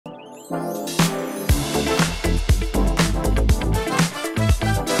Hey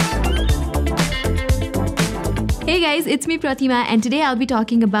guys, it's me Pratima, and today I'll be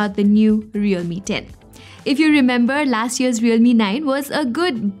talking about the new Realme 10. If you remember, last year's Realme 9 was a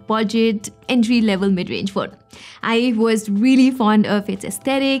good budget entry-level mid-range phone. I was really fond of its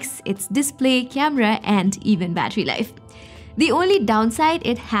aesthetics, its display, camera, and even battery life. The only downside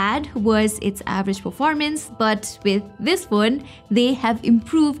it had was its average performance, but with this phone, they have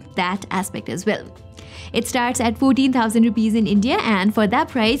improved that aspect as well. It starts at 14,000 rupees in India, and for that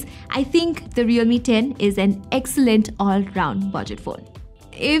price, I think the Realme 10 is an excellent all-round budget phone.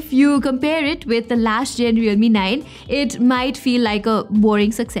 If you compare it with the last gen Realme 9, it might feel like a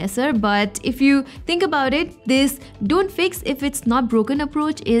boring successor, but if you think about it, this "don't fix if it's not broken"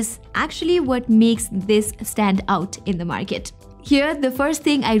 approach is actually what makes this stand out in the market. Here, the first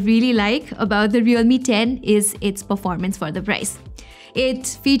thing I really like about the Realme 10 is its performance for the price. It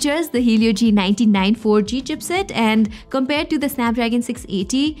features the Helio G99 4G chipset, and compared to the Snapdragon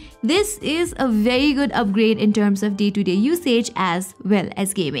 680, this is a very good upgrade in terms of day-to-day usage as well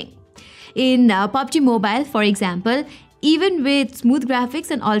as gaming. In PUBG Mobile, for example, even with smooth graphics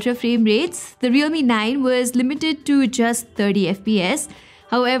and ultra frame rates, the Realme 9 was limited to just 30 FPS.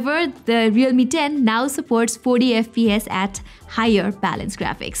 However, the Realme 10 now supports 40 FPS at higher balanced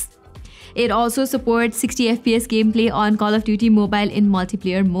graphics. It also supports 60 FPS gameplay on Call of Duty Mobile in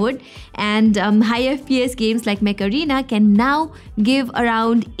multiplayer mode, and high FPS games like Mech Arena can now give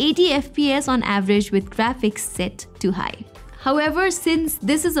around 80 FPS on average with graphics set to high. However, since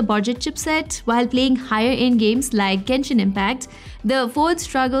this is a budget chipset, while playing higher-end games like Genshin Impact, the phone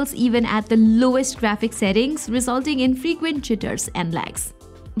struggles even at the lowest graphic settings, resulting in frequent jitters and lags.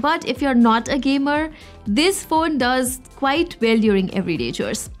 But if you're not a gamer, this phone does quite well during everyday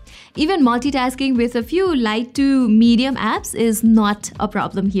chores. Even multitasking with a few light to medium apps is not a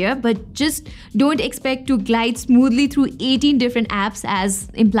problem here, but just don't expect to glide smoothly through 18 different apps as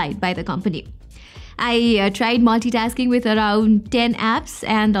implied by the company. I tried multitasking with around 10 apps,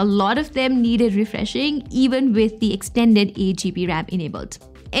 and a lot of them needed refreshing even with the extended 8GB RAM enabled.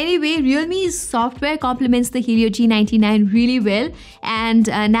 Anyway, Realme's software complements the Helio G99 really well, and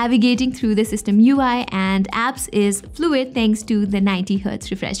navigating through the system UI and apps is fluid thanks to the 90Hz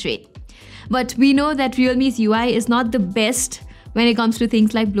refresh rate. But we know that Realme's UI is not the best when it comes to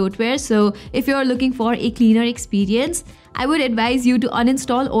things like bloatware, so if you're looking for a cleaner experience, I would advise you to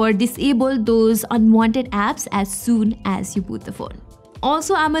uninstall or disable those unwanted apps as soon as you boot the phone.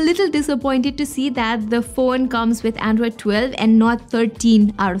 Also, I'm a little disappointed to see that the phone comes with Android 12 and not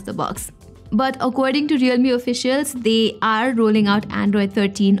 13 out of the box. But according to Realme officials, they are rolling out Android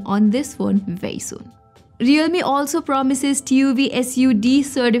 13 on this phone very soon. Realme also promises TÜV SÜD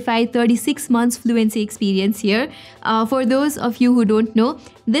certified 36 months fluency experience here. For those of you who don't know,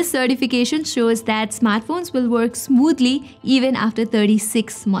 this certification shows that smartphones will work smoothly even after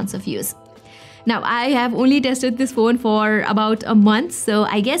 36 months of use. Now, I have only tested this phone for about a month, so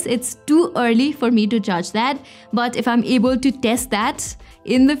I guess it's too early for me to judge that. But if I'm able to test that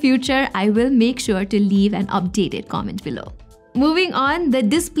in the future, I will make sure to leave an updated comment below. Moving on, the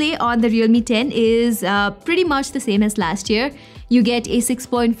display on the Realme 10 is pretty much the same as last year. You get a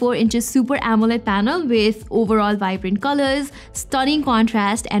 6.4 inches Super AMOLED panel with overall vibrant colors, stunning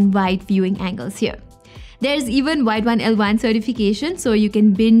contrast, and wide viewing angles here. There's even Wide 1L1 certification, so you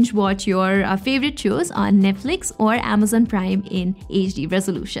can binge watch your favorite shows on Netflix or Amazon Prime in HD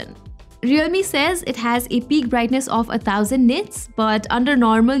resolution. Realme says it has a peak brightness of 1000 nits, but under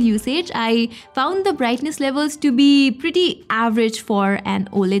normal usage, I found the brightness levels to be pretty average for an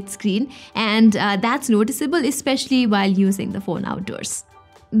OLED screen, and that's noticeable especially while using the phone outdoors.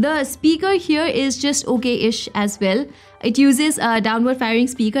 The speaker here is just okay-ish as well. It uses a downward firing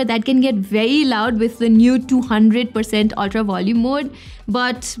speaker that can get very loud with the new 200% ultra volume mode,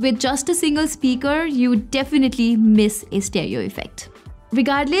 but with just a single speaker, you definitely miss a stereo effect.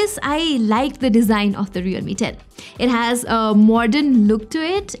 Regardless, I like the design of the Realme 10. It has a modern look to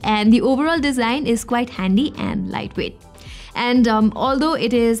it, and the overall design is quite handy and lightweight. And although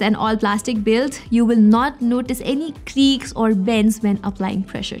it is an all-plastic build, you will not notice any creaks or bends when applying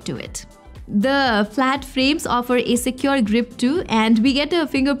pressure to it. The flat frames offer a secure grip too, and we get a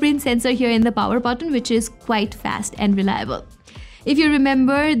fingerprint sensor here in the power button, which is quite fast and reliable. If you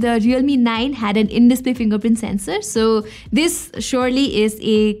remember, the Realme 9 had an in-display fingerprint sensor, so this surely is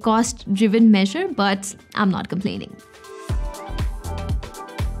a cost-driven measure, but I'm not complaining.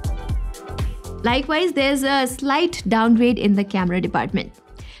 Likewise, there's a slight downgrade in the camera department.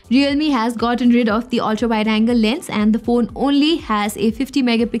 Realme has gotten rid of the ultra-wide-angle lens, and the phone only has a 50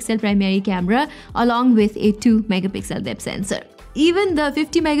 megapixel primary camera along with a 2 megapixel depth sensor. Even the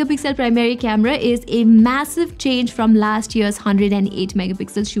 50 megapixel primary camera is a massive change from last year's 108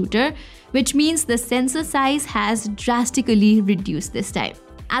 megapixel shooter, which means the sensor size has drastically reduced this time.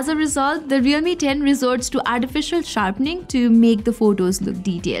 As a result, the Realme 10 resorts to artificial sharpening to make the photos look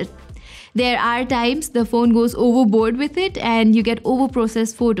detailed. There are times the phone goes overboard with it and you get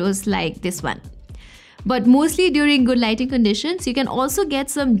overprocessed photos like this one. But mostly during good lighting conditions, you can also get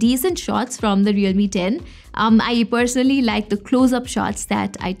some decent shots from the Realme 10. I personally like the close-up shots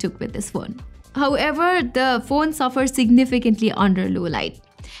that I took with this phone. However, the phone suffers significantly under low light.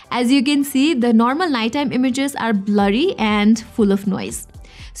 As you can see, the normal nighttime images are blurry and full of noise.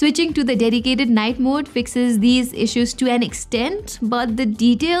 Switching to the dedicated night mode fixes these issues to an extent, but the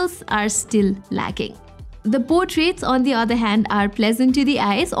details are still lacking. The portraits, on the other hand, are pleasant to the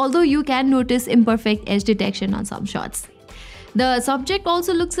eyes, although you can notice imperfect edge detection on some shots. The subject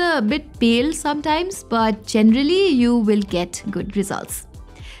also looks a bit pale sometimes, but generally you will get good results.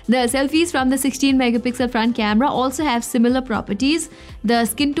 The selfies from the 16 megapixel front camera also have similar properties. The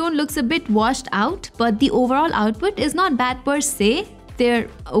skin tone looks a bit washed out, but the overall output is not bad per se. They're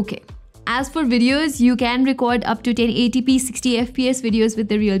okay. As for videos, you can record up to 1080p 60 fps videos with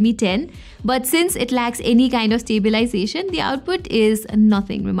the Realme 10, but since it lacks any kind of stabilization, the output is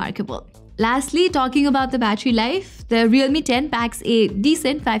nothing remarkable. Lastly, talking about the battery life, the Realme 10 packs a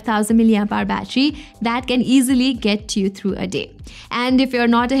decent 5000 mAh battery that can easily get you through a day. And if you're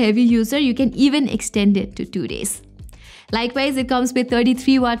not a heavy user, you can even extend it to 2 days. Likewise, it comes with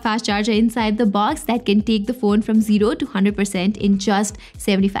 33-watt fast charger inside the box that can take the phone from 0 to 100% in just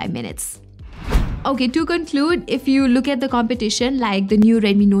 75 minutes. Okay, to conclude, if you look at the competition like the new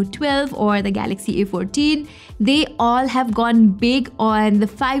Redmi Note 12 or the Galaxy A14, they all have gone big on the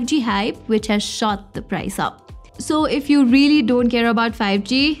 5G hype, which has shot the price up. So if you really don't care about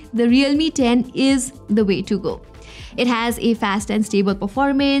 5G, the Realme 10 is the way to go. It has a fast and stable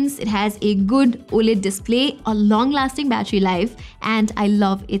performance, it has a good OLED display, a long-lasting battery life, and I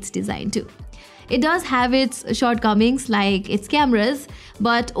love its design too. It does have its shortcomings like its cameras,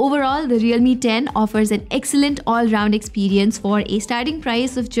 but overall the Realme 10 offers an excellent all-round experience for a starting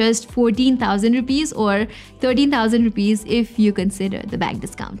price of just 14,000 rupees or 13,000 rupees if you consider the bank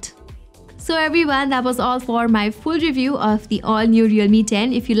discount. So everyone, that was all for my full review of the all-new Realme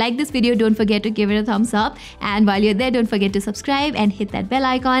 10. If you like this video, don't forget to give it a thumbs up. And while you're there, don't forget to subscribe and hit that bell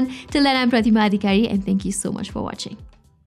icon. Till then, I'm Pratima Adhikari and thank you so much for watching.